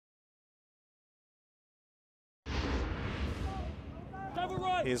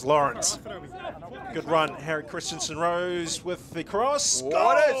Here's Lawrence. Good run. Harry Christensen Rose with the cross.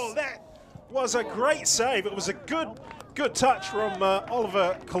 Oh, that was a great save. It was a good touch from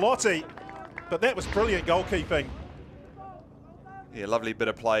Oliver Colotti, but that was brilliant goalkeeping. Yeah, lovely bit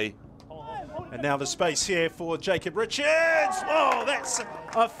of play. And now the space here for Jacob Richards. Oh, that's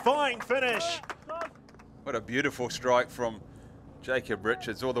a fine finish. What a beautiful strike from Jacob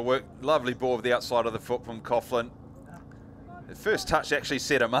Richards. All the work, lovely ball with the outside of the foot from Coughlin. The first touch actually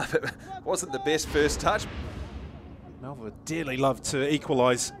set him up. It wasn't the best first touch. Melville would dearly love to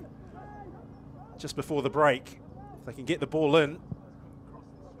equalise just before the break. If they can get the ball in.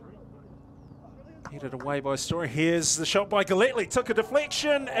 Headed away by Story. Here's the shot by Galletli. Took a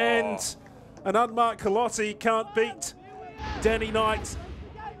deflection and an unmarked Colotti can't beat Danny Knight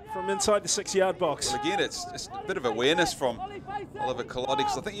from inside the 6-yard box. Well, again, it's just a bit of awareness from Oliver Colotti,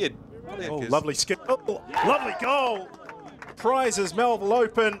 because I think he had... Lovely skip. Oh, lovely goal. Prizes Melville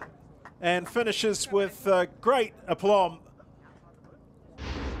open and finishes with great aplomb.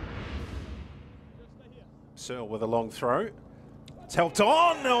 Searle with a long throw. It's helped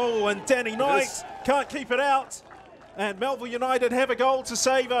on. Oh, and Danny Knight can't keep it out. And Melville United have a goal to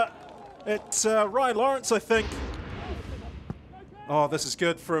savour. It's Ryan Lawrence, I think. Oh, this is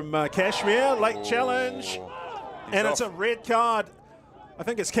good from Cashmere. Late challenge. And it's a red card. I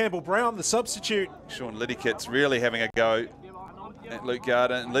think it's Campbell Brown, the substitute. Sean Lidikit's really having a go at Luke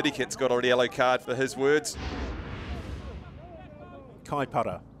Gardner, and Lidikit's got a yellow card for his words. Kai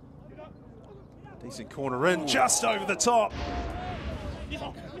Putter. Decent corner in, just over the top.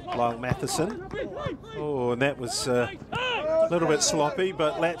 Lyle Matheson. Oh, and that was a little bit sloppy,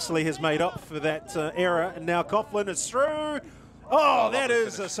 but Lapsley has made up for that error. And now Coughlin is through. Oh, that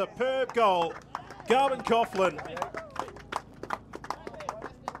is a superb goal. Garvin Coughlin.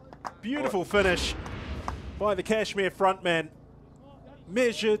 Beautiful finish by the Cashmere frontman.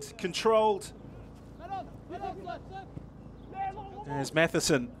 Measured, controlled. As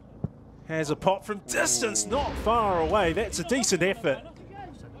Matheson has a pop from distance, not far away. That's a decent effort.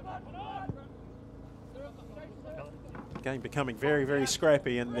 Game becoming very, very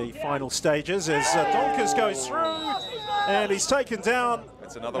scrappy in the final stages as Donkers goes through and he's taken down.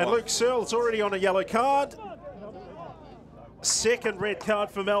 That's another and one. Luke Searle's already on a yellow card. Second red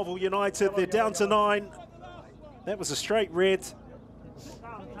card for Melville United. They're down to 9. That was a straight red.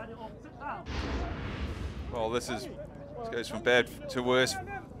 Well, this goes from bad to worse.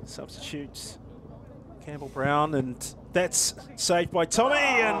 Substitutes Campbell Brown, and that's saved by Tommy,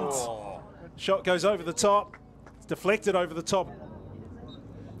 and shot goes over the top. It's deflected over the top.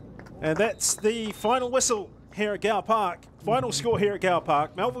 And that's the final whistle here at Gower Park. Final score here at Gower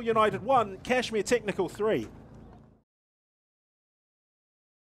Park. Melville United 1, Cashmere Technical 3.